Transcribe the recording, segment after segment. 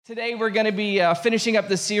Today we're going to be finishing up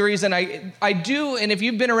this series, and I do, and if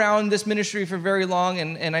you've been around this ministry for very long,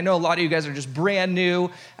 and I know a lot of you guys are just brand new,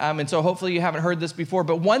 and so hopefully you haven't heard this before,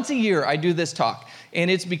 but once a year I do this talk, and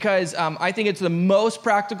it's because I think it's the most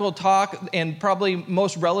practical talk and probably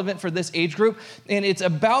most relevant for this age group, and it's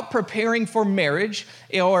about preparing for marriage,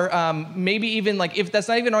 or maybe even like if that's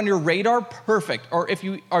not even on your radar, perfect, or if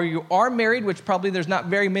you are married, which probably there's not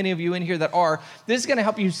very many of you in here that are, this is going to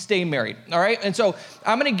help you stay married, all right? And so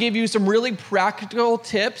I'm going to give you some really practical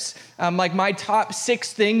tips, like my top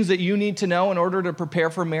 6 things that you need to know in order to prepare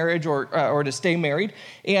for marriage or to stay married.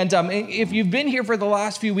 And if you've been here for the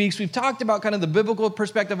last few weeks, we've talked about kind of the biblical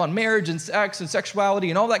perspective on marriage and sex and sexuality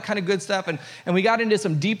and all that kind of good stuff. And we got into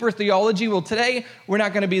some deeper theology. Well, today we're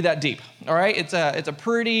not going to be that deep. All right, it's a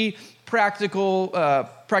pretty practical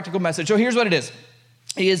message. So here's what it is.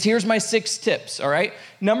 Here's my 6 tips. All right,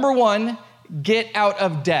 number 1, get out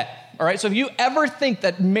of debt. All right, so if you ever think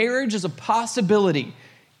that marriage is a possibility,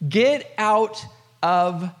 get out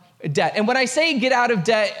of debt. And when I say get out of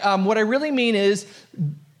debt, what I really mean is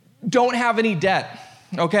don't have any debt,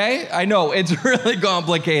 okay? I know, it's really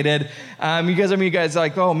complicated because some of you guys are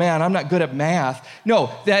like, oh man, I'm not good at math. No,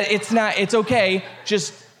 that it's not, it's okay,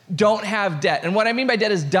 just don't have debt. And what I mean by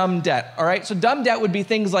debt is dumb debt, all right? So dumb debt would be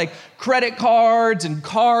things like credit cards and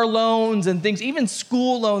car loans and things. Even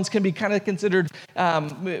school loans can be kind of considered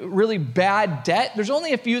really bad debt. There's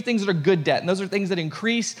only a few things that are good debt, and those are things that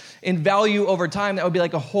increase in value over time. That would be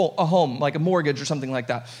like a home, like a mortgage or something like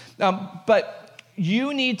that. But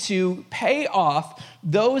you need to pay off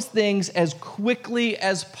those things as quickly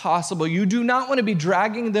as possible. You do not want to be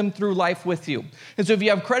dragging them through life with you. And so if you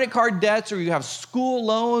have credit card debts or you have school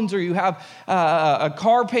loans or you have a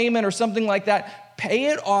car payment or something like that, pay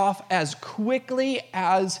it off as quickly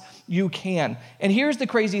as you can. And here's the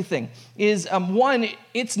crazy thing is, one,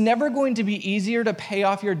 it's never going to be easier to pay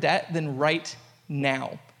off your debt than right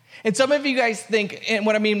now. And some of you guys think, and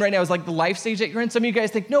what I mean right now is like the life stage that you're in, some of you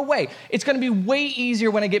guys think, no way, it's going to be way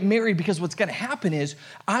easier when I get married because what's going to happen is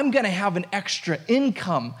I'm going to have an extra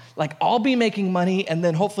income. Like I'll be making money and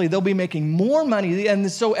then hopefully they'll be making more money.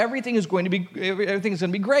 And so everything is going to be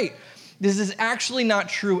great. This is actually not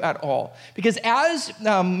true at all. Because as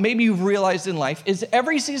maybe you've realized in life, is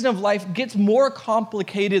every season of life gets more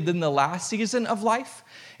complicated than the last season of life.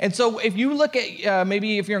 And so if you look at,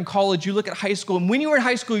 maybe if you're in college, you look at high school, and when you were in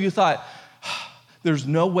high school, you thought, there's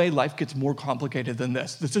no way life gets more complicated than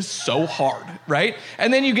this. This is so hard, right?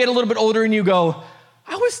 And then you get a little bit older and you go,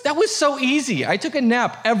 that was so easy. I took a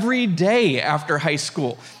nap every day after high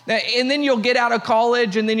school. And then you'll get out of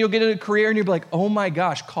college and then you'll get a career and you'll be like, oh my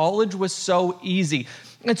gosh, college was so easy.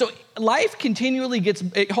 And so life continually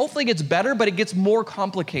hopefully gets better, but it gets more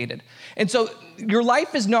complicated. And so your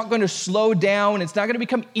life is not going to slow down. It's not going to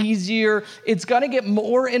become easier. It's going to get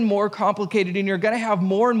more and more complicated, and you're going to have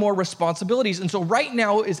more and more responsibilities. And so right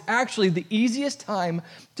now is actually the easiest time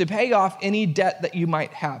to pay off any debt that you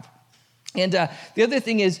might have. And the other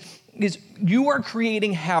thing is you are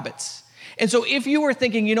creating habits. And so if you were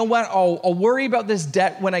thinking, you know what, I'll worry about this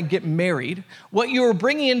debt when I get married, what you're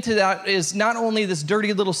bringing into that is not only this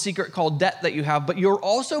dirty little secret called debt that you have, but you're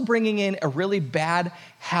also bringing in a really bad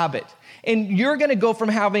habit. And you're going to go from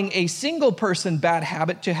having a single person bad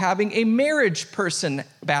habit to having a marriage person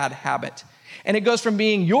bad habit. And it goes from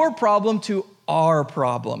being your problem to our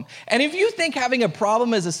problem. And if you think having a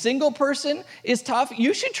problem as a single person is tough,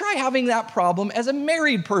 you should try having that problem as a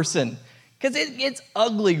married person. Because it gets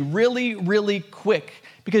ugly really, really quick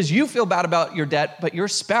because you feel bad about your debt, but your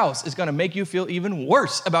spouse is going to make you feel even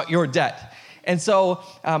worse about your debt. And so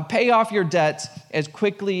pay off your debt as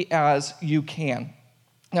quickly as you can.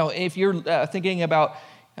 Now, if you're thinking about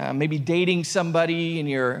maybe dating somebody and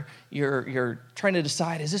you're trying to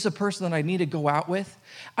decide, is this a person that I need to go out with?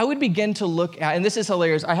 I would begin to look at, and this is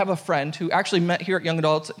hilarious, I have a friend who actually met here at Young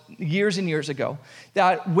Adults years and years ago,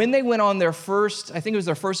 that when they went on their first, I think it was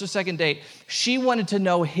their first or second date, she wanted to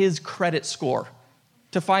know his credit score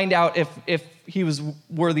to find out if he was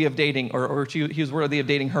worthy of dating or he was worthy of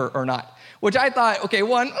dating her or not. Which I thought, okay,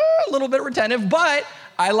 one, a little bit retentive, but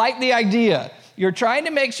I like the idea. You're trying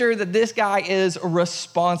to make sure that this guy is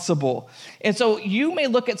responsible. And so you may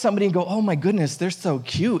look at somebody and go, oh my goodness, they're so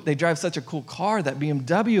cute. They drive such a cool car, that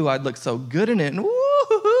BMW, I'd look so good in it. And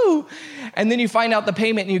woo-hoo-hoo. And then you find out the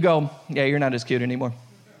payment and you go, yeah, you're not as cute anymore.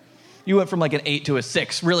 You went from like an 8 to a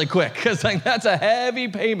 6 really quick because like that's a heavy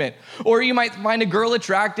payment. Or you might find a girl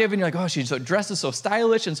attractive and you're like, oh, she dresses so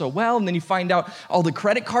stylish and so well. And then you find out all the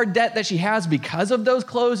credit card debt that she has because of those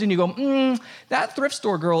clothes. And you go, that thrift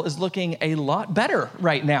store girl is looking a lot better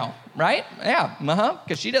right now, right? Yeah,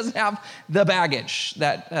 because she doesn't have the baggage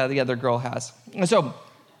that the other girl has. And so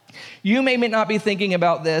You may not be thinking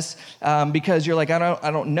about this because you're like,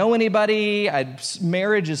 I don't know anybody.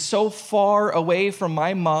 Marriage is so far away from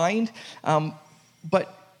my mind.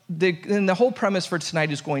 But the whole premise for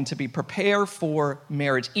tonight is going to be prepare for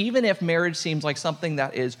marriage, even if marriage seems like something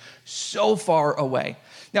that is so far away.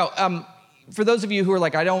 Now, for those of you who are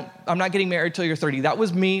like, I'm not getting married till you're 30. That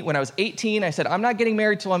was me when I was 18. I said, I'm not getting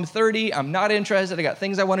married till I'm 30. I'm not interested. I got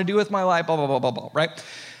things I want to do with my life, blah, blah, blah, blah, blah, right?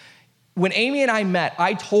 When Amy and I met,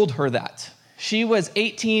 I told her that. She was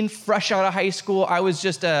 18, fresh out of high school. I was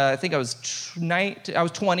just, I was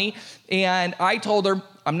 20. And I told her,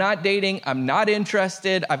 I'm not dating. I'm not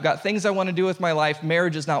interested. I've got things I want to do with my life.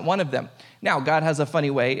 Marriage is not one of them. Now, God has a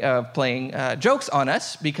funny way of playing jokes on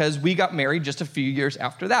us because we got married just a few years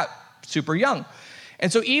after that, super young.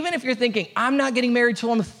 And so even if you're thinking, I'm not getting married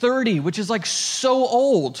till I'm 30, which is like so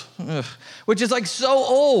old,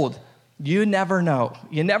 you never know.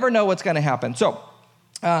 You never know what's going to happen. So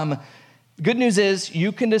good news is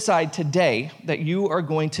you can decide today that you are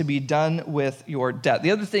going to be done with your debt. The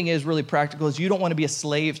other thing is really practical is you don't want to be a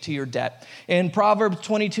slave to your debt. In Proverbs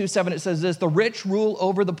 22:7, it says this, the rich rule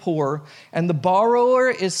over the poor, and the borrower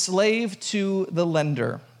is slave to the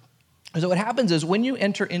lender. So what happens is when you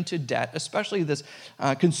enter into debt, especially this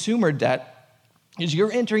consumer debt, is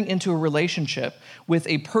you're entering into a relationship with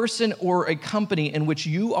a person or a company in which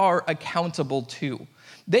you are accountable to.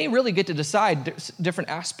 They really get to decide different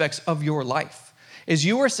aspects of your life. Is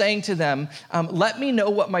you are saying to them, let me know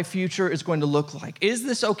what my future is going to look like. Is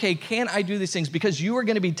this okay? Can I do these things? Because you are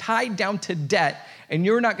going to be tied down to debt and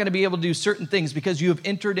you're not going to be able to do certain things because you have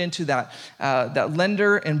entered into that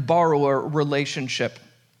lender and borrower relationship.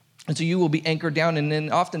 And so you will be anchored down. And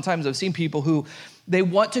then oftentimes I've seen people who they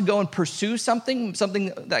want to go and pursue something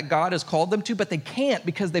that God has called them to, but they can't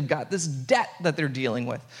because they've got this debt that they're dealing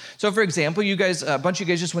with. So for example, a bunch of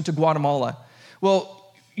you guys just went to Guatemala.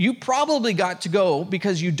 Well, you probably got to go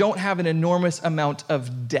because you don't have an enormous amount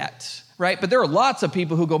of debt, right? But there are lots of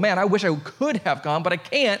people who go, man, I wish I could have gone, but I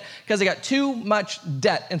can't because I got too much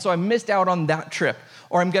debt. And so I missed out on that trip.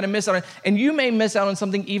 Or I'm going to miss out on, and you may miss out on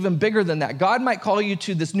something even bigger than that. God might call you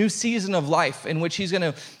to this new season of life in which he's going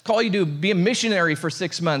to call you to be a missionary for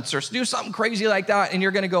 6 months or do something crazy like that. And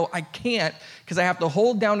you're going to go, I can't because I have to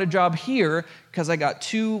hold down a job here because I got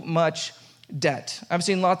too much debt. I've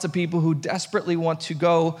seen lots of people who desperately want to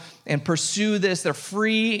go and pursue this. They're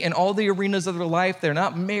free in all the arenas of their life. They're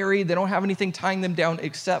not married. They don't have anything tying them down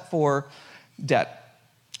except for debt.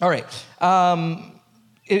 All right.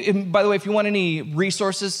 By the way, if you want any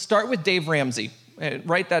resources, start with Dave Ramsey.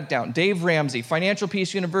 Write that down. Dave Ramsey, Financial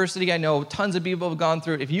Peace University. I know tons of people have gone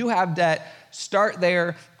through it. If you have debt, start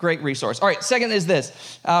there. Great resource. All right, second is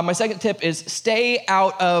this. My second tip is stay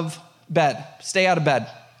out of bed. Stay out of bed.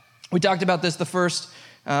 We talked about this the first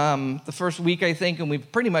week, I think, and we've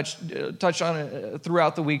pretty much touched on it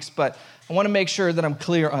throughout the weeks, but I want to make sure that I'm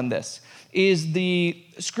clear on this. Is the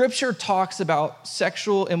scripture talks about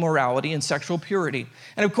sexual immorality and sexual purity.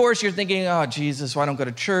 And of course you're thinking, oh, Jesus, why don't I go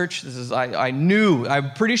to church?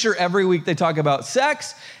 I'm pretty sure every week they talk about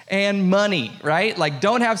sex and money, right? Like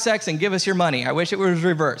don't have sex and give us your money. I wish it was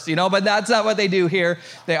reversed, but that's not what they do here.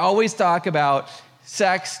 They always talk about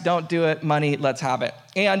sex, don't do it, money, let's have it.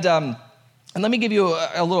 And let me give you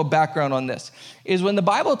a little background on this, is when the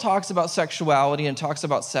Bible talks about sexuality and talks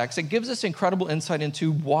about sex, it gives us incredible insight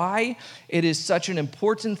into why it is such an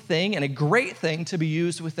important thing and a great thing to be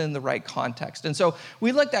used within the right context. And so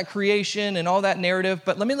we looked at creation and all that narrative,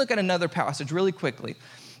 but let me look at another passage really quickly.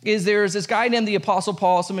 There's this guy named the Apostle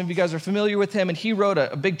Paul. Some of you guys are familiar with him, and he wrote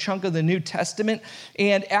a big chunk of the New Testament.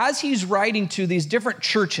 And as he's writing to these different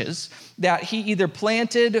churches that he either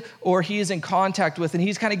planted or he is in contact with, and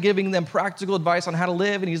he's kind of giving them practical advice on how to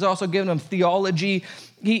live, and he's also giving them theology,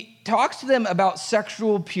 he talks to them about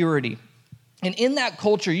sexual purity. And in that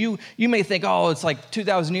culture, you may think, oh, it's like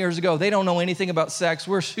 2,000 years ago. They don't know anything about sex.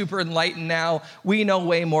 We're super enlightened now. We know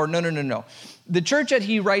way more. No. The church that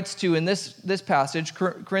he writes to in this passage,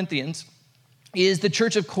 Corinthians, is the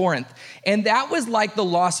church of Corinth. And that was like the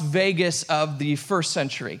Las Vegas of the first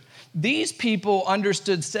century. These people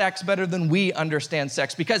understood sex better than we understand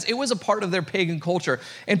sex because it was a part of their pagan culture.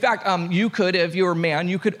 In fact, you could, if you were a man,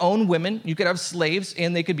 you could own women, you could have slaves,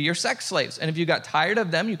 and they could be your sex slaves. And if you got tired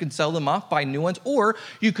of them, you can sell them off, buy new ones, or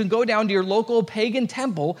you can go down to your local pagan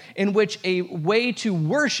temple in which a way to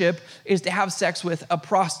worship is to have sex with a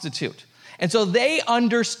prostitute. And so they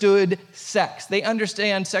understood sex. They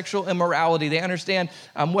understand sexual immorality. They understand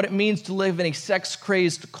what it means to live in a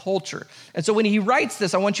sex-crazed culture. And so when he writes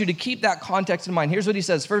this, I want you to keep that context in mind. Here's what he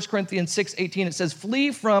says, 1 Corinthians 6:18. It says, flee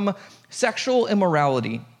from sexual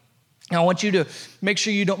immorality. Now, I want you to make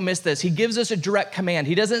sure you don't miss this. He gives us a direct command.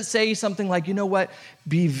 He doesn't say something like, you know what,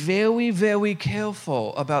 be very, very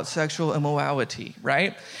careful about sexual immorality,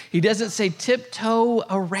 right? He doesn't say tiptoe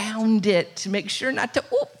around it to make sure not to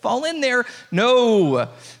fall in there. No.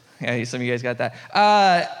 Yeah, some of you guys got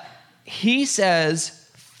that. He says,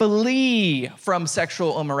 flee from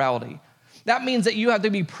sexual immorality. That means that you have to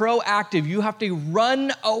be proactive. You have to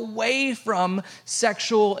run away from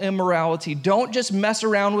sexual immorality. Don't just mess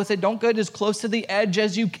around with it. Don't get as close to the edge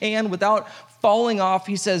as you can without falling off.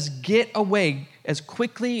 He says, get away as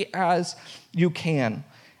quickly as you can.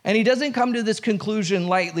 And he doesn't come to this conclusion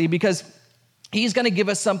lightly because he's going to give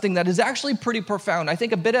us something that is actually pretty profound. I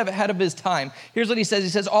think a bit ahead of his time. Here's what he says. He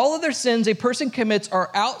says, all other sins a person commits are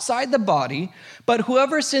outside the body, but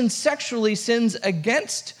whoever sins sexually sins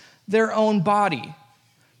against their own body.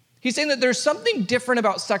 He's saying that there's something different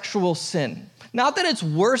about sexual sin. Not that it's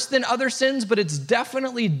worse than other sins, but it's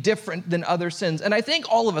definitely different than other sins. And I think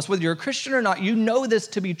all of us, whether you're a Christian or not, you know this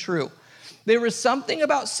to be true. There is something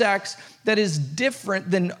about sex that is different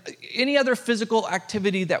than any other physical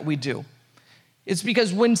activity that we do. It's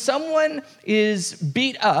because when someone is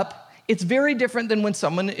beat up, it's very different than when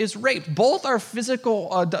someone is raped. Both are physical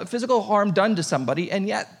harm done to somebody, and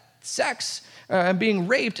yet sex and being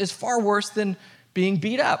raped is far worse than being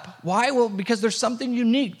beat up. Why? Well, because there's something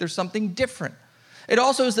unique. There's something different. It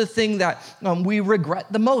also is the thing that we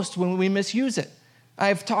regret the most when we misuse it.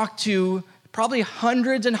 I've talked to probably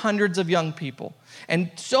hundreds and hundreds of young people, and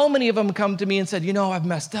so many of them come to me and said, you know, I've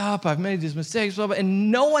messed up, I've made these mistakes, blah, blah, and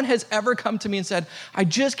no one has ever come to me and said, I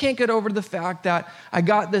just can't get over the fact that I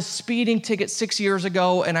got this speeding ticket 6 years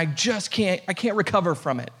ago and I can't recover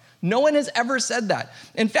from it. No one has ever said that.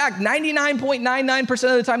 In fact, 99.99%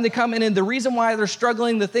 of the time they come in, and the reason why they're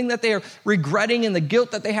struggling, the thing that they are regretting and the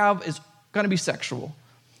guilt that they have is going to be sexual.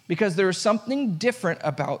 Because there is something different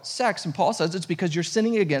about sex. And Paul says it's because you're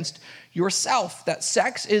sinning against yourself. That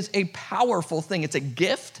sex is a powerful thing. It's a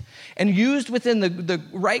gift. And used within the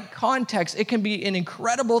right context, it can be an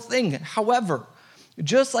incredible thing. However,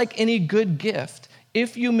 just like any good gift,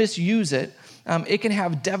 if you misuse it, it can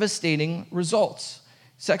have devastating results.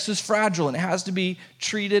 Sex is fragile and it has to be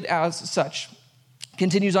treated as such.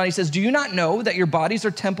 Continues on, he says, do you not know that your bodies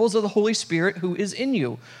are temples of the Holy Spirit who is in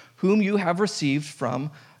you, whom you have received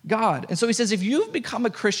from God? And so he says, if you've become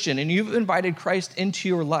a Christian and you've invited Christ into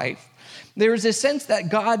your life, there is a sense that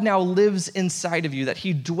God now lives inside of you, that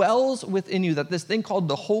he dwells within you, that this thing called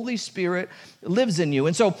the Holy Spirit lives in you.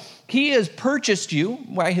 And so he has purchased you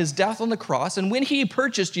by his death on the cross. And when he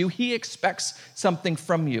purchased you, he expects something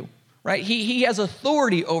from you. Right? He has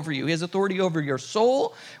authority over you. He has authority over your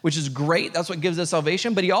soul, which is great. That's what gives us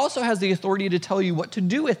salvation. But he also has the authority to tell you what to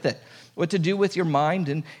do with it, what to do with your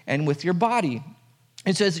mind and with your body.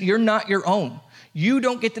 It says you're not your own. You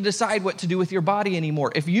don't get to decide what to do with your body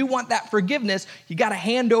anymore. If you want that forgiveness, you got to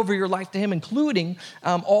hand over your life to him, including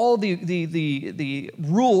all the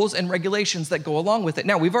rules and regulations that go along with it.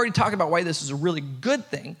 Now, we've already talked about why this is a really good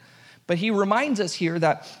thing. But he reminds us here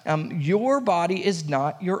that your body is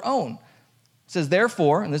not your own. It says,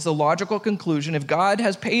 therefore, and this is a logical conclusion, if God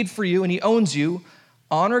has paid for you and he owns you,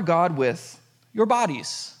 honor God with your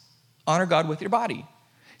bodies. Honor God with your body.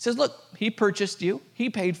 He says, look, he purchased you. He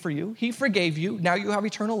paid for you. He forgave you. Now you have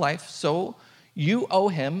eternal life. So you owe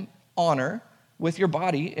him honor with your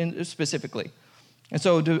body specifically. And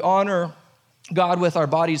so to honor God with our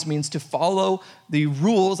bodies means to follow the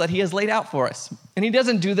rules that he has laid out for us. And he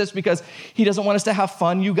doesn't do this because he doesn't want us to have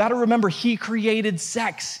fun. You got to remember, he created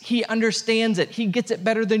sex. He understands it. He gets it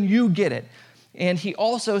better than you get it. And he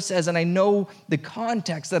also says, and I know the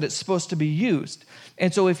context that it's supposed to be used.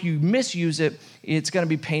 And so if you misuse it, it's going to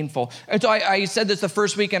be painful. And so I said this the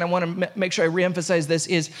first week, and I want to make sure I reemphasize this,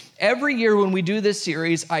 is every year when we do this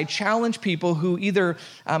series, I challenge people who either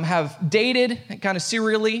have dated kind of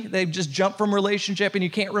serially, they've just jumped from relationship and you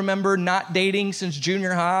can't remember not dating since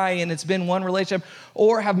junior high and it's been one relationship,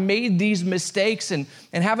 or have made these mistakes and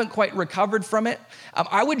haven't quite recovered from it.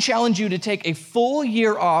 I would challenge you to take a full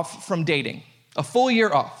year off from dating. A full year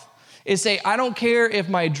off is say, I don't care if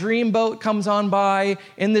my dream boat comes on by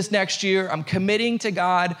in this next year. I'm committing to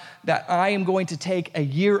God that I am going to take a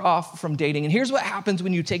year off from dating. And here's what happens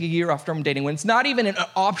when you take a year off from dating, when it's not even an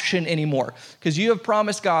option anymore, because you have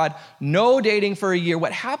promised God no dating for a year.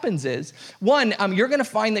 What happens is, one, you're going to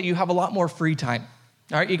find that you have a lot more free time.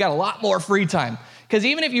 All right, you got a lot more free time. Because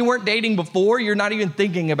even if you weren't dating before, you're not even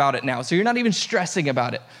thinking about it now. So you're not even stressing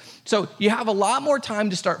about it. So you have a lot more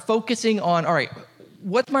time to start focusing on, all right,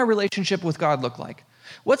 what's my relationship with God look like?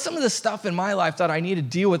 What's some of the stuff in my life that I need to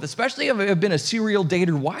deal with, especially if I've been a serial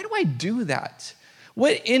dater? Why do I do that?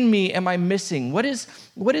 What in me am I missing? What is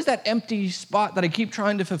that empty spot that I keep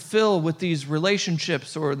trying to fulfill with these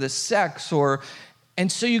relationships or this sex?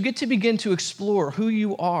 And so you get to begin to explore who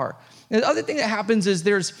you are. And the other thing that happens is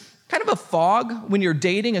there's kind of a fog when you're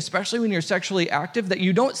dating, especially when you're sexually active, that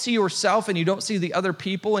you don't see yourself and you don't see the other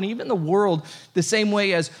people and even the world the same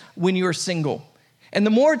way as when you're single. And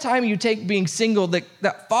the more time you take being single,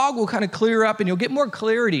 that fog will kind of clear up and you'll get more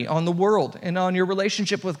clarity on the world and on your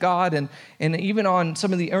relationship with God and even on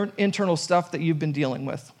some of the internal stuff that you've been dealing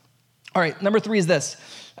with. All right, number 3 is this.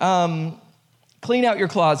 Clean out your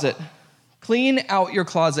closet. Clean out your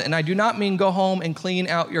closet. And I do not mean go home and clean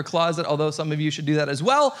out your closet, although some of you should do that as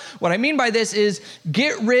well. What I mean by this is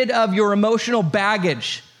get rid of your emotional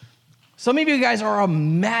baggage. Some of you guys are a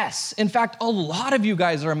mess. In fact, a lot of you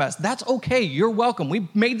guys are a mess. That's okay. You're welcome. We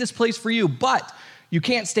made this place for you, but you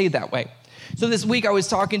can't stay that way. So this week I was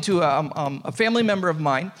talking to a family member of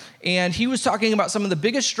mine, and he was talking about some of the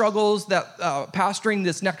biggest struggles that pastoring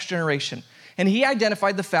this next generation. And he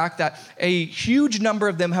identified the fact that a huge number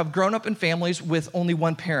of them have grown up in families with only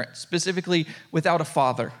one parent, specifically without a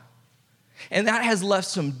father. And that has left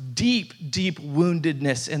some deep, deep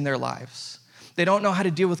woundedness in their lives. They don't know how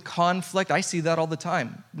to deal with conflict. I see that all the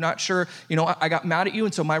time. I'm not sure, I got mad at you,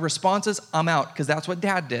 and so my response is, I'm out, because that's what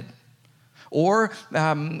Dad did. Or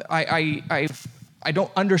I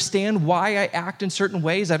don't understand why I act in certain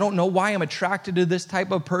ways. I don't know why I'm attracted to this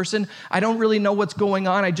type of person. I don't really know what's going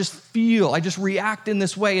on. I just react in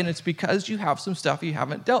this way, and it's because you have some stuff you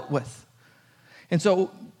haven't dealt with. And so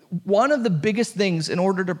one of the biggest things in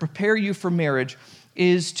order to prepare you for marriage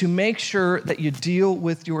is to make sure that you deal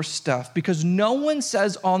with your stuff, because no one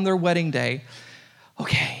says on their wedding day,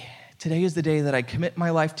 okay, today is the day that I commit my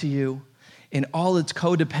life to you in all its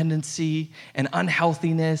codependency and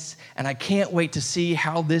unhealthiness, and I can't wait to see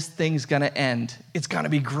how this thing's gonna end. It's gonna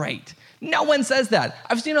be great. No one says that.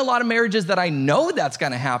 I've seen a lot of marriages that I know that's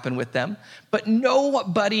gonna happen with them, but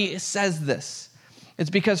nobody says this. It's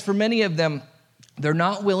because for many of them, they're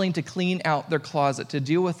not willing to clean out their closet, to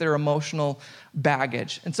deal with their emotional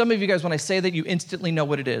baggage. And some of you guys, when I say that, you instantly know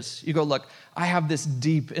what it is. You go, look, I have this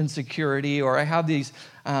deep insecurity, or I have this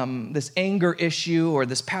anger issue, or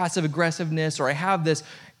this passive aggressiveness, or I have this.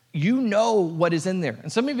 You know what is in there.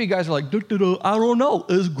 And some of you guys are like, I don't know.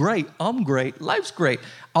 It's great. I'm great. Life's great.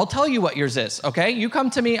 I'll tell you what yours is, okay? You come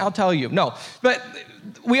to me, I'll tell you. No, but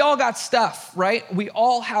we all got stuff, right? We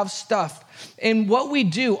all have stuff. And what we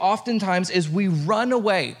do oftentimes is we run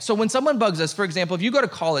away. So when someone bugs us, for example, if you go to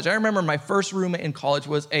college, I remember my first roommate in college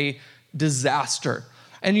was a disaster.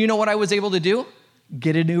 And you know what I was able to do?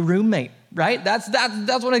 Get a new roommate, right? That's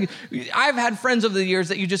what I've had friends over the years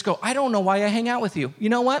that you just go, I don't know why I hang out with you. You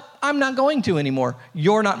know what? I'm not going to anymore.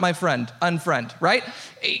 You're not my friend. Unfriend, right?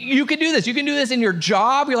 You can do this. You can do this in your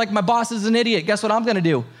job. You're like, my boss is an idiot. Guess what I'm going to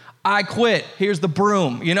do? I quit. Here's the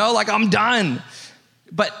broom, I'm done.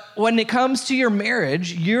 But when it comes to your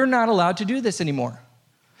marriage, you're not allowed to do this anymore.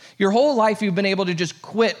 Your whole life, you've been able to just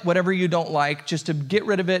quit whatever you don't like, just to get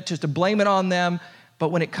rid of it, just to blame it on them. But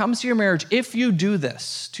when it comes to your marriage, if you do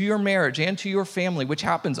this to your marriage and to your family, which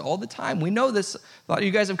happens all the time, we know this, a lot of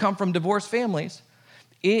you guys have come from divorced families,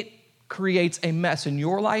 it creates a mess in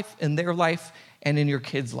your life, in their life, and in your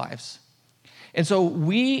kids' lives. And so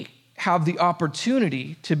we have the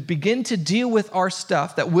opportunity to begin to deal with our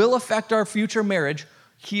stuff that will affect our future marriage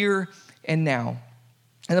here and now.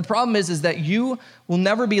 And the problem is that you will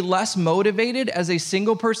never be less motivated as a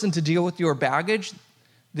single person to deal with your baggage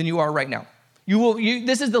than you are right now.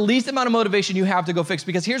 This is the least amount of motivation you have to go fix,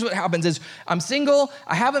 because here's what happens is I'm single,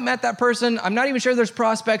 I haven't met that person, I'm not even sure there's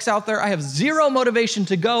prospects out there, I have zero motivation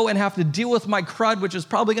to go and have to deal with my crud, which is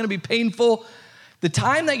probably gonna be painful. The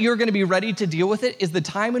time that you're gonna be ready to deal with it is the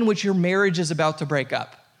time in which your marriage is about to break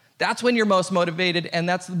up. That's when you're most motivated, and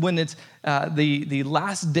that's when it's the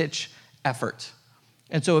last-ditch effort.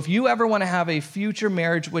 And so if you ever want to have a future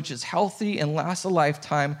marriage which is healthy and lasts a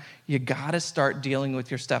lifetime, you got to start dealing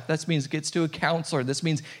with your stuff. This means get to a counselor. This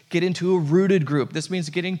means get into a rooted group. This means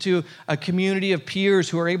getting to a community of peers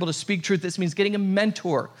who are able to speak truth. This means getting a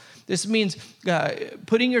mentor. This means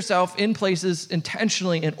putting yourself in places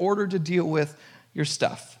intentionally in order to deal with your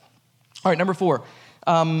stuff. All right, number 4.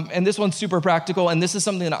 And this one's super practical, and this is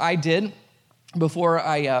something that I did before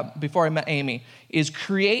I met Amy, is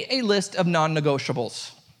create a list of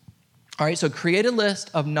non-negotiables. All right, so create a list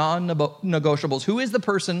of non-negotiables. Who is the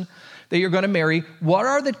person that you're going to marry? What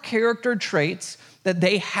are the character traits that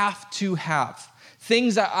they have to have?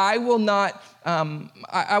 Things that I will not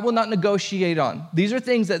negotiate on. These are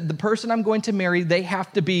things that the person I'm going to marry, they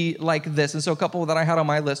have to be like this. And so a couple that I had on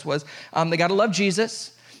my list was they got to love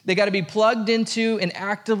Jesus. They got to be plugged into and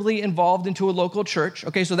actively involved into a local church.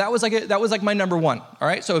 Okay, so that was like my number one. All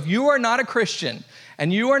right, so if you are not a Christian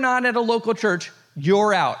and you are not at a local church,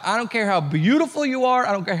 you're out. I don't care how beautiful you are.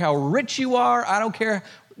 I don't care how rich you are. I don't care.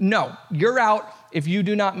 No, you're out if you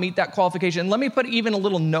do not meet that qualification. And let me put even a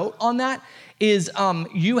little note on that is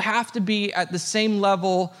you have to be at the same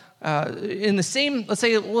level, in the same,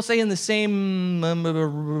 we'll say in the same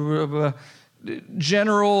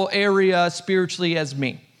general area spiritually as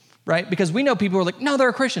me. Right? Because we know people who are like, no, they're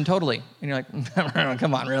a Christian, totally. And you're like,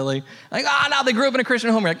 come on, really? Like, no, they grew up in a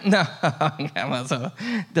Christian home. You're like, no, so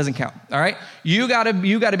it doesn't count, all right? You gotta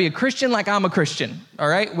be a Christian like I'm a Christian, all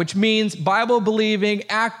right? Which means Bible believing,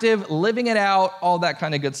 active, living it out, all that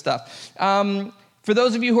kind of good stuff. For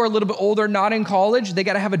those of you who are a little bit older, not in college, they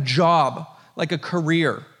gotta have a job, like a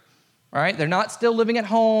career. All right, they're not still living at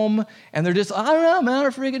home, and they're just, I don't know, man,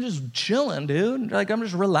 I'm freaking just chilling, dude. Like, I'm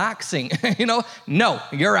just relaxing, No,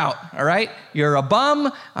 you're out, all right? You're a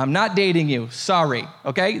bum. I'm not dating you. Sorry,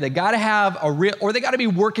 okay? They got to have a real, or they got to be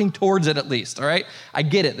working towards it at least, all right? I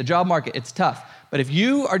get it. The job market, it's tough. But if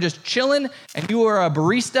you are just chilling, and you are a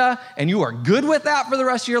barista, and you are good with that for the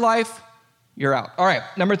rest of your life, you're out. All right,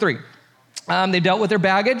 number 3. They dealt with their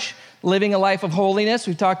baggage, living a life of holiness.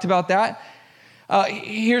 We've talked about that.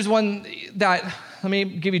 Here's one that, let me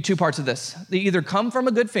give you 2 parts of this. They either come from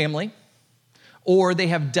a good family or they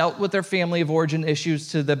have dealt with their family of origin issues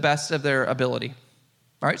to the best of their ability.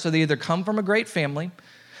 All right, so they either come from a great family.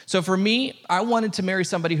 So for me, I wanted to marry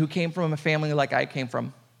somebody who came from a family like I came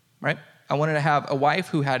from, right? I wanted to have a wife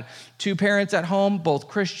who had 2 parents at home, both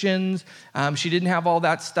Christians. She didn't have all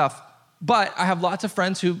that stuff. But I have lots of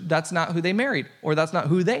friends who that's not who they married or that's not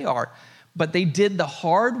who they are. But they did the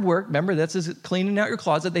hard work. Remember, this is cleaning out your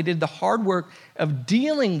closet. They did the hard work of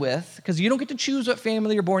dealing with, because you don't get to choose what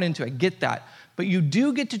family you're born into. I get that. But you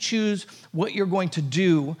do get to choose what you're going to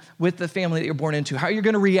do with the family that you're born into, how you're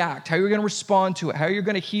going to react, how you're going to respond to it, how you're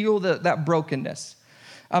going to heal that brokenness.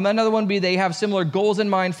 Another one would be they have similar goals in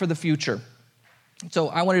mind for the future. So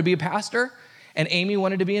I wanted to be a pastor, and Amy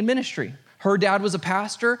wanted to be in ministry. Her dad was a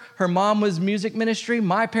pastor. Her mom was music ministry.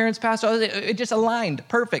 My parents pastor. It just aligned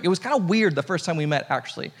perfect. It was kind of weird the first time we met,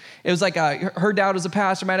 actually. It was like her dad was a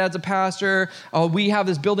pastor. My dad's a pastor. We have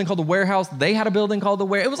this building called the Warehouse. They had a building called the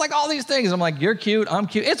Warehouse. It was like all these things. I'm like, you're cute. I'm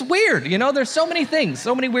cute. It's weird. There's so many things,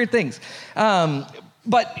 so many weird things.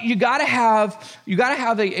 But you gotta have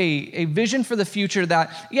a vision for the future that,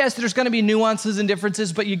 yes, there's gonna be nuances and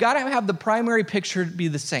differences, but you gotta have the primary picture be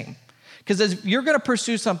the same. Because as you're going to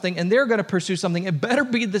pursue something and they're going to pursue something, it better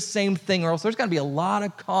be the same thing or else there's going to be a lot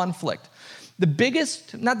of conflict. One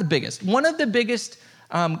of the biggest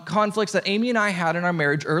conflicts that Amy and I had in our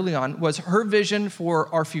marriage early on was her vision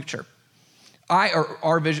for our future.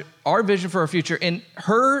 Our vision for our future, and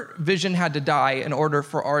her vision had to die in order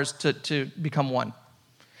for ours to become one.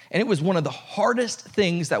 And it was one of the hardest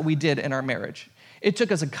things that we did in our marriage. It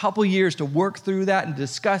took us a couple years to work through that and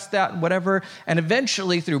discuss that and whatever. And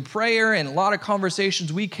eventually, through prayer and a lot of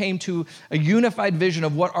conversations, we came to a unified vision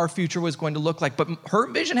of what our future was going to look like. But her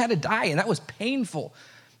vision had to die, and that was painful.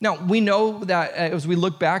 Now, we know that as we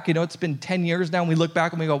look back, it's been 10 years now, and we look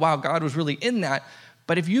back and we go, wow, God was really in that.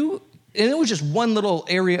 But and it was just one little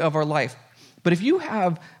area of our life. But if you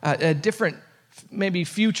have a different, maybe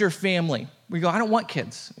future family, we go, I don't want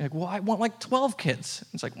kids. You're like, well, I want like 12 kids.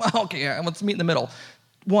 It's like, well, okay, let's meet in the middle.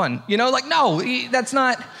 1, no, that's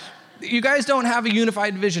not, you guys don't have a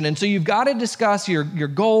unified vision. And so you've got to discuss your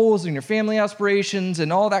goals and your family aspirations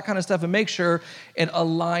and all that kind of stuff and make sure it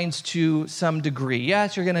aligns to some degree.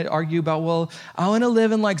 Yes, you're going to argue about, well, I want to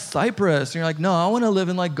live in like Cyprus. And you're like, no, I want to live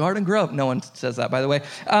in like Garden Grove. No one says that, by the way.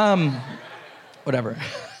 Whatever.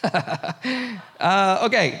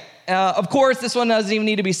 Okay. Of course, this one doesn't even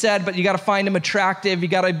need to be said, but you got to find them attractive. You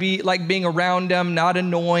got to be like being around them, not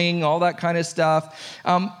annoying, all that kind of stuff.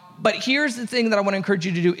 But here's the thing that I want to encourage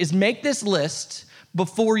you to do is make this list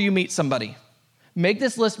before you meet somebody. Make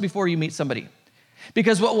this list before you meet somebody.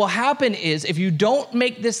 Because what will happen is if you don't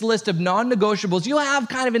make this list of non-negotiables, you'll have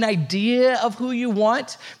kind of an idea of who you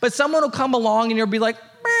want, but someone will come along and you'll be like,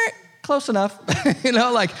 meh, close enough.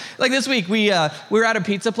 Like this week, we were at a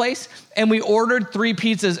pizza place and we ordered 3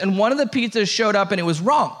 pizzas and one of the pizzas showed up and it was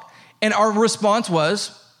wrong. And our response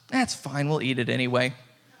was, that's fine, we'll eat it anyway,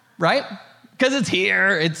 right? Because it's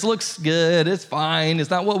here, it looks good, it's fine,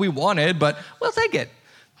 it's not what we wanted, but we'll take it.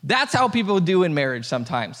 That's how people do in marriage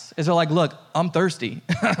sometimes, is they're like, look, I'm thirsty,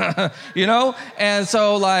 And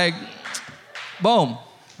so like, boom.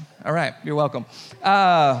 All right, you're welcome.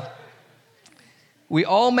 We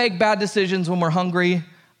all make bad decisions when we're hungry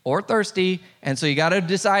or thirsty, and so you got to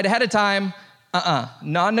decide ahead of time,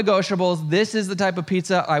 non-negotiables. This is the type of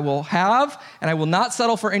pizza I will have, and I will not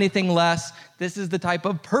settle for anything less. This is the type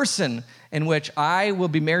of person in which I will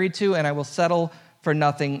be married to, and I will settle for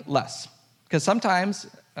nothing less. Because sometimes,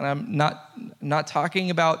 and I'm not talking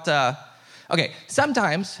about,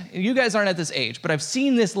 sometimes, you guys aren't at this age, but I've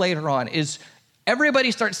seen this later on, is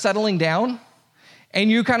everybody starts settling down, and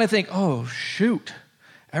you kind of think, oh, shoot.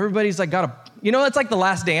 Everybody's like got a, it's like The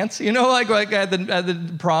Last Dance, like at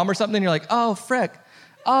the prom or something. You're like, oh, frick.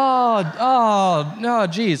 No,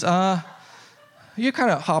 geez. You're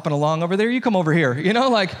kind of hopping along over there. You come over here,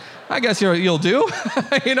 I guess you'll do.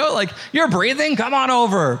 Like you're breathing, come on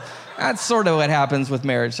over. That's sort of what happens with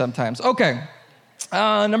marriage sometimes. Okay,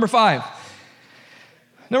 number five,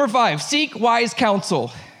 seek wise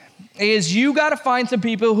counsel. Is you got to find some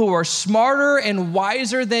people who are smarter and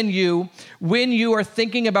wiser than you when you are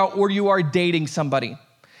thinking about or you are dating somebody.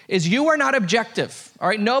 Is you are not objective, all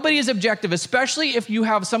right? Nobody is objective, especially if you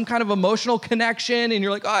have some kind of emotional connection and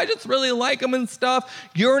you're like, oh, I just really like them and stuff.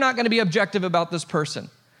 You're not going to be objective about this person.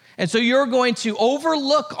 And so you're going to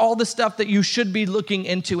overlook all the stuff that you should be looking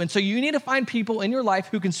into. And so you need to find people in your life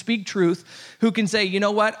who can speak truth, who can say, you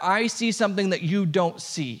know what? I see something that you don't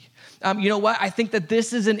see. You know what? I think that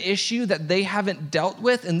this is an issue that they haven't dealt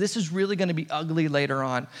with, and this is really going to be ugly later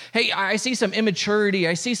on. Hey, I see some immaturity.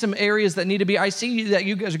 I see some areas that need to be, I see that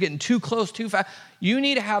you guys are getting too close, too fast. You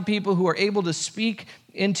need to have people who are able to speak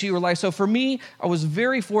into your life. So for me, I was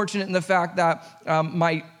very fortunate in the fact that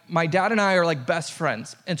my dad and I are like best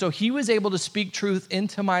friends. And so he was able to speak truth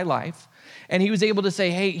into my life. And he was able to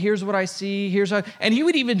say, hey, here's what I see, and he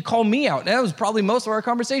would even call me out. And that was probably most of our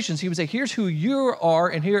conversations. He would say, here's who you are,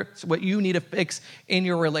 and here's what you need to fix in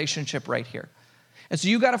your relationship right here. And so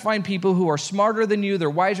you got to find people who are smarter than you, they're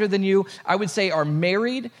wiser than you, I would say are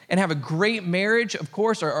married and have a great marriage, of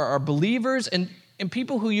course, are believers, and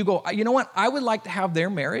people who you go, you know what, I would like to have their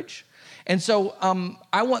marriage. And so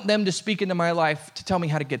I want them to speak into my life to tell me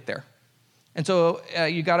how to get there. And so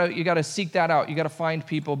you gotta seek that out. You gotta find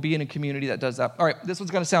people, be in a community that does that. All right, this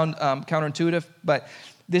one's gonna sound counterintuitive, but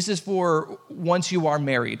this is for once you are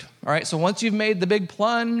married. All right, so once you've made the big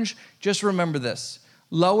plunge, just remember this: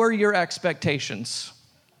 lower your expectations.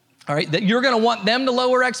 All right, that you're gonna want them to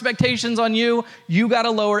lower expectations on you. You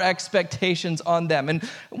gotta lower expectations on them. And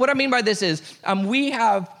what I mean by this is we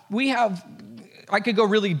have. I could go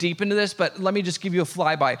really deep into this, but let me just give you a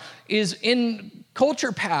flyby. Is in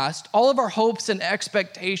culture past, all of our hopes and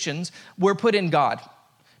expectations were put in God,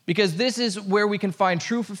 because this is where we can find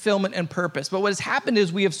true fulfillment and purpose. But what has happened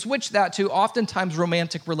is we have switched that to oftentimes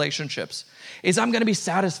romantic relationships. Is I'm gonna be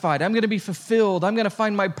satisfied, I'm gonna be fulfilled, I'm gonna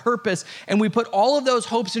find my purpose, and we put all of those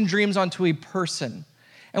hopes and dreams onto a person.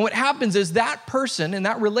 And what happens is that person and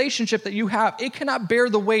that relationship that you have, it cannot bear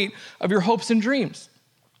the weight of your hopes and dreams.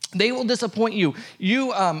 They will disappoint you. You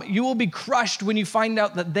will be crushed when you find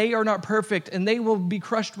out that they are not perfect, and they will be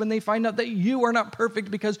crushed when they find out that you are not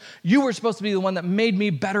perfect, because you were supposed to be the one that made me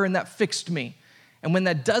better and that fixed me. And when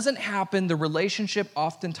that doesn't happen, the relationship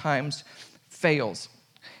oftentimes fails.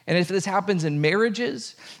 And if this happens in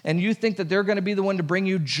marriages, and you think that they're going to be the one to bring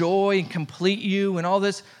you joy and complete you and all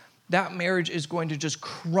this, that marriage is going to just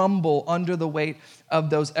crumble under the weight of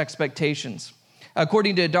those expectations.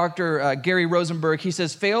 According to Dr. Gary Rosenberg, he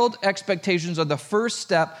says, failed expectations are the first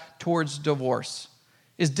step towards divorce,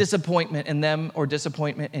 is disappointment in them or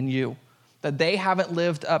disappointment in you, that they haven't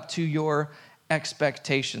lived up to your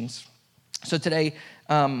expectations. So today,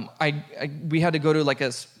 we had to go to like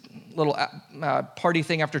a little party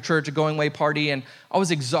thing after church, a going away party, and I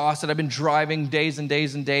was exhausted. I've been driving days and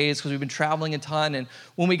days and days because we've been traveling a ton. And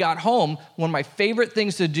when we got home, one of my favorite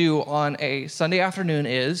things to do on a Sunday afternoon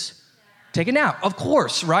is take a nap, of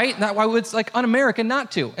course, right? That's why it's like un-American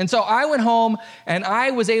not to. And so I went home and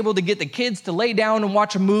I was able to get the kids to lay down and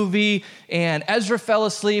watch a movie, and Ezra fell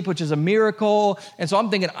asleep, which is a miracle. And so I'm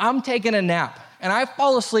thinking, I'm taking a nap. And I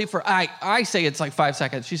fall asleep for, I say it's like 5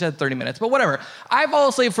 seconds. She said 30 minutes, but whatever. I fall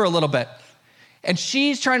asleep for a little bit. And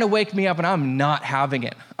she's trying to wake me up, and I'm not having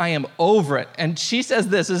it. I am over it. And she says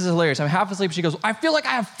this is hilarious. I'm half asleep. She goes, I feel like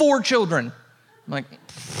I have 4 children. I'm like,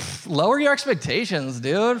 lower your expectations,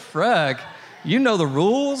 dude. Frick. You know the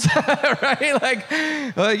rules, right? Like,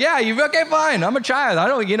 okay, fine. I'm a child. I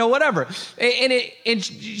don't, whatever. And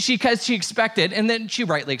she expected, and then she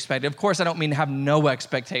rightly expected. Of course, I don't mean have no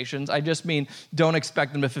expectations. I just mean don't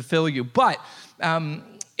expect them to fulfill you. But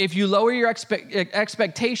if you lower your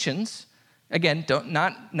expectations, again,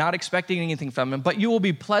 not expecting anything from them, but you will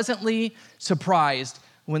be pleasantly surprised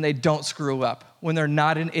when they don't screw up, when they're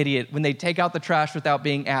not an idiot, when they take out the trash without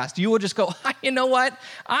being asked. You will just go, you know what?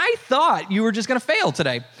 I thought you were just gonna fail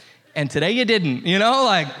today, and today you didn't,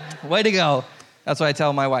 like, way to go. That's what I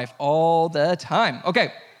tell my wife all the time.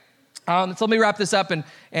 Okay. So let me wrap this up,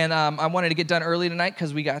 and I wanted to get done early tonight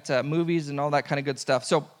because we got movies and all that kind of good stuff.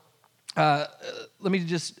 So let me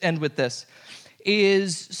just end with this.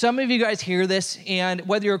 Is some of you guys hear this, and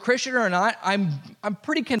whether you're a Christian or not, I'm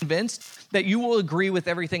pretty convinced that you will agree with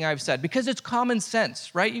everything I've said because it's common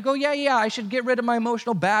sense, right? You go, yeah, I should get rid of my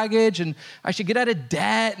emotional baggage, and I should get out of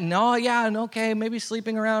debt, and okay, maybe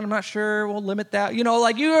sleeping around, I'm not sure, we'll limit that.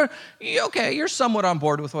 You're somewhat on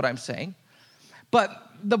board with what I'm saying. But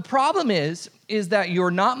the problem is that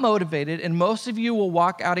you're not motivated, and most of you will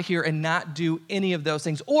walk out of here and not do any of those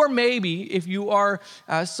things. Or maybe if you are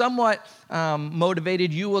somewhat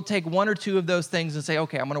motivated, you will take one or two of those things and say,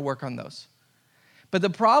 okay, I'm going to work on those. But the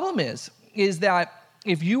problem is that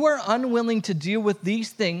if you are unwilling to deal with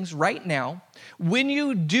these things right now, when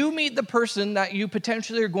you do meet the person that you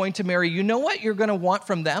potentially are going to marry, you know what you're going to want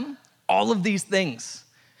from them? All of these things.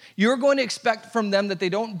 You're going to expect from them that they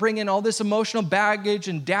don't bring in all this emotional baggage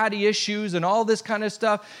and daddy issues and all this kind of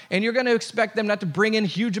stuff. And you're going to expect them not to bring in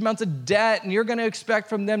huge amounts of debt. And you're going to expect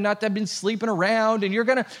from them not to have been sleeping around.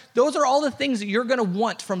 And those are all the things that you're going to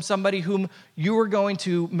want from somebody whom you are going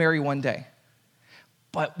to marry one day.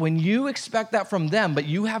 But when you expect that from them, but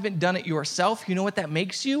you haven't done it yourself, you know what that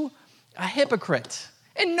makes you? A hypocrite.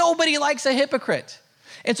 And nobody likes a hypocrite.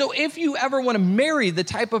 And so if you ever want to marry the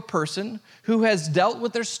type of person who has dealt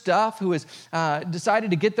with their stuff, who has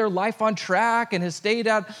decided to get their life on track and has stayed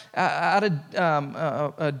out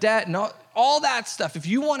of debt and all that stuff, if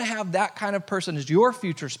you want to have that kind of person as your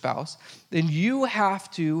future spouse, then you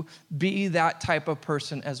have to be that type of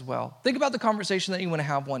person as well. Think about the conversation that you want to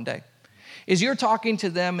have one day. Is you're talking to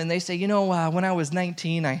them and they say, when I was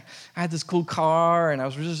 19, I had this cool car and I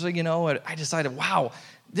was just, I decided, wow,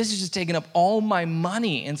 this is just taking up all my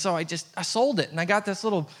money. And so I sold it and I got this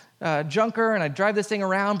little junker and I drive this thing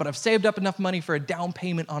around, but I've saved up enough money for a down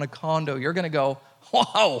payment on a condo. You're going to go,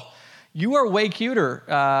 wow, you are way cuter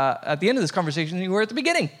at the end of this conversation than you were at the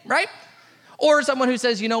beginning, right? Or someone who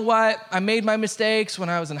says, you know what, I made my mistakes when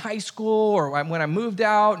I was in high school or when I moved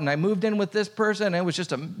out and I moved in with this person and it was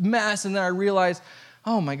just a mess. And then I realized,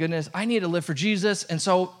 oh my goodness, I need to live for Jesus. And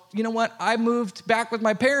so, you know what, I moved back with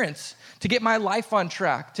my parents to get my life on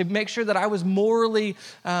track, to make sure that I was morally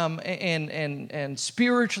and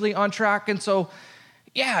spiritually on track. And so,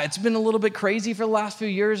 yeah, it's been a little bit crazy for the last few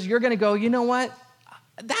years. You're going to go, you know what?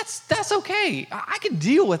 That's okay. I can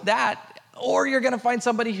deal with that. Or you're going to find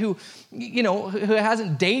somebody who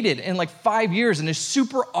hasn't dated in like 5 years and is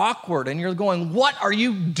super awkward. And you're going, what are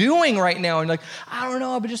you doing right now? And you're like, I don't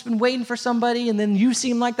know. I've just been waiting for somebody. And then you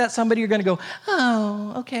seem like that somebody. You're going to go,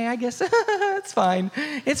 oh, okay, I guess it's fine.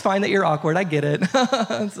 It's fine that you're awkward. I get it.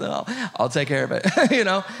 So I'll take care of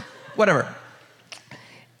it. Whatever.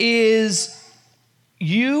 Is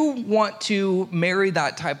you want to marry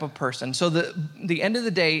that type of person. So the end of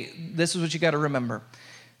the day, this is what you got to remember.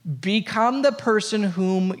 Become the person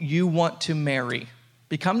whom you want to marry.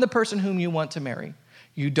 Become the person whom you want to marry.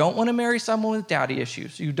 You don't want to marry someone with daddy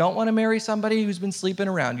issues. You don't want to marry somebody who's been sleeping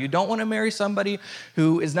around. You don't want to marry somebody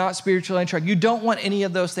who is not spiritually on track. You don't want any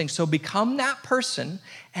of those things. So become that person,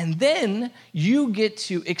 and then you get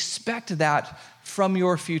to expect that from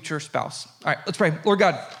your future spouse. All right, let's pray. Lord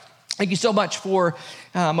God, thank you so much for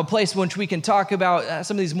a place in which we can talk about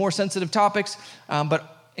some of these more sensitive topics,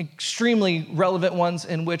 but extremely relevant ones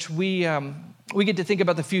in which we get to think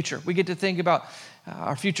about the future. We get to think about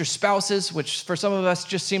our future spouses, which for some of us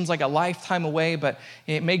just seems like a lifetime away, but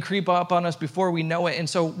it may creep up on us before we know it. And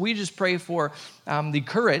so we just pray for the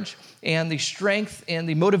courage and the strength and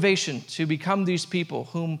the motivation to become these people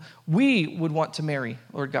whom we would want to marry,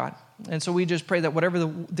 Lord God. And so we just pray that whatever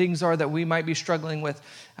the things are that we might be struggling with,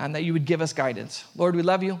 that you would give us guidance. Lord, we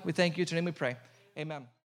love you. We thank you. In your name we pray. Amen.